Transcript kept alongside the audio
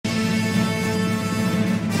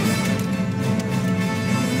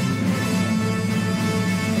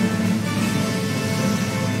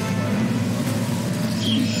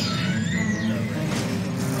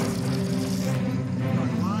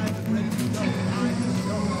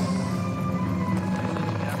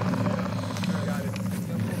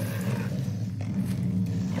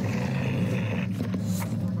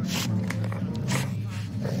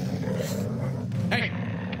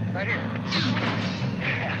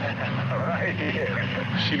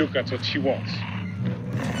She look at what she wants.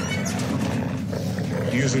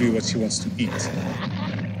 Usually what she wants to eat.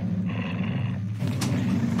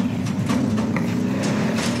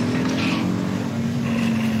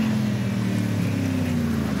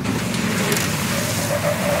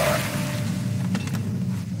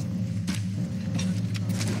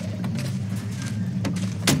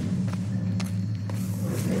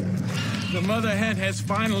 The mother hen has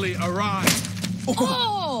finally arrived.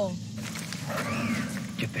 Oh!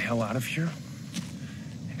 Get the hell out of here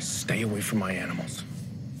and stay away from my animals.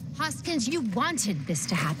 Hoskins, you wanted this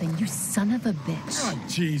to happen, you son of a bitch. Oh,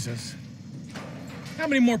 Jesus. How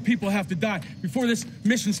many more people have to die before this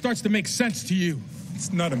mission starts to make sense to you?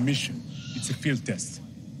 It's not a mission. It's a field test.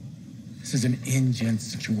 This is an InGen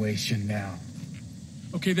situation now.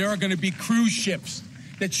 Okay, there are going to be cruise ships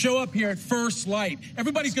that show up here at first light.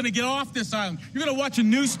 Everybody's going to get off this island. You're going to watch a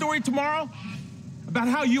news story tomorrow about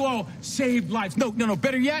how you all saved lives. No,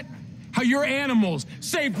 better yet, how your animals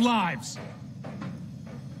saved lives.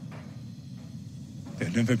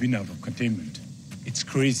 They've never been out of containment. It's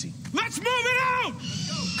crazy. Let's move it out!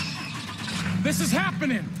 This is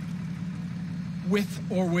happening. With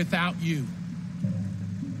or without you.